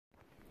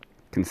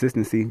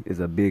Consistency is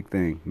a big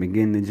thing. Been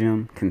getting the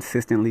gym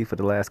consistently for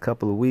the last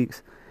couple of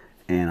weeks,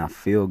 and I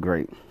feel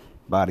great.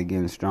 Body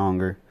getting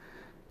stronger.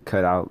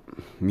 Cut out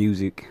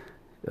music,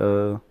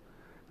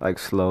 like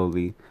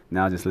slowly.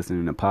 Now just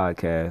listening to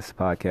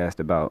podcast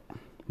about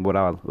what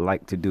I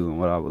like to do and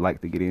what I would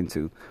like to get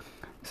into.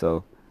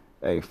 So,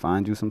 hey,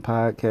 find you some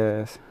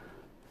podcasts,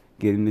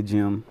 get in the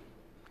gym,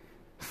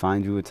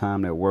 find you a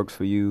time that works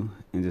for you,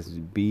 and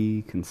just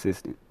be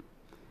consistent.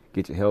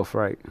 Get your health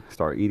right,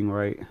 start eating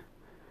right,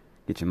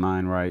 get your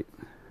mind right,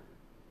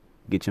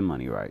 get your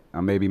money right.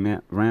 I may be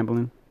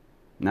rambling,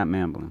 not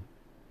mambling.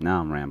 Now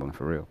I'm rambling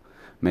for real.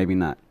 Maybe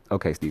not.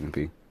 Okay, Stephen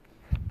P.